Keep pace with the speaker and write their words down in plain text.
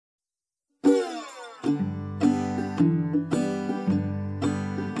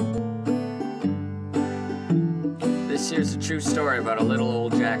here's a true story about a little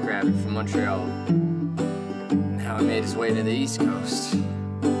old jackrabbit from Montreal and how he made his way to the East Coast.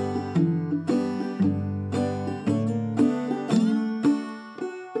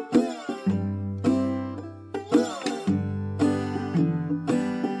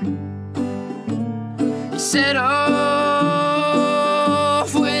 He set off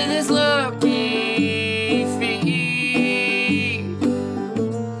with his lucky feet.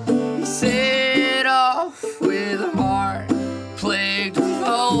 He set off with a heart plagued with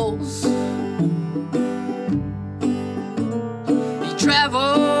holes. He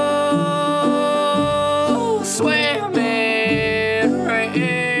traveled, swam and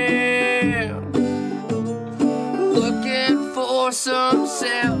ran, looking for some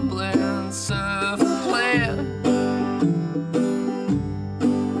semblance of a plan.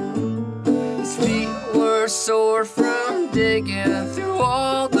 His feet were sore from digging through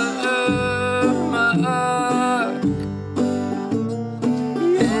all the muck.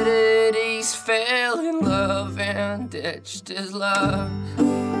 He headed east, fell in love, and ditched his luck.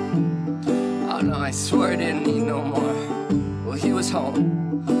 Oh no, I swear I didn't need no more. Well, he was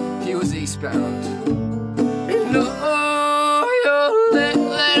home, he was eastbound. You know, you let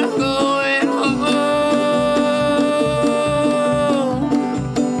him go and home.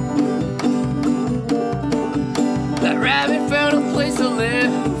 That rabbit found a place to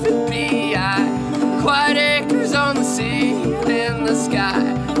live and be. Quiet acres on the sea and in the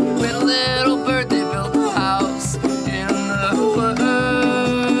sky. With a little bird, they built a house in the woods.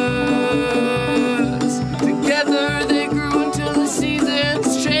 Together they grew until the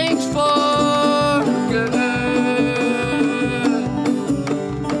seasons changed for good.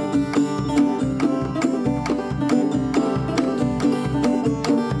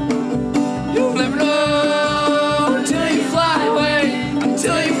 You'll never know until you fly away.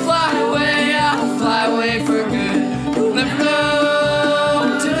 Until you fly away, I'll fly away for good. You'll never know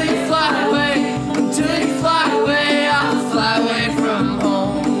until you fly away. Until you fly away, I'll fly away from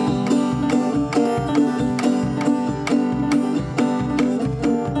home.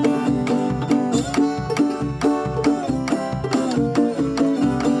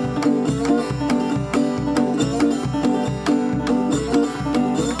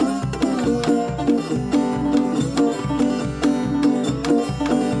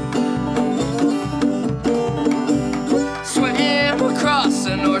 Swam across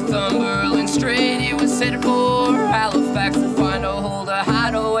the Northumberland Strait. He was headed for Halifax to find a hold, a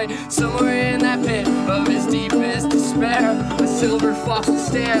hideaway somewhere in that pit of his deepest despair. A silver fox was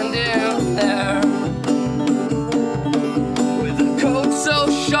standing there with a coat so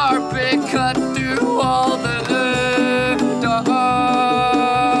sharp it cut through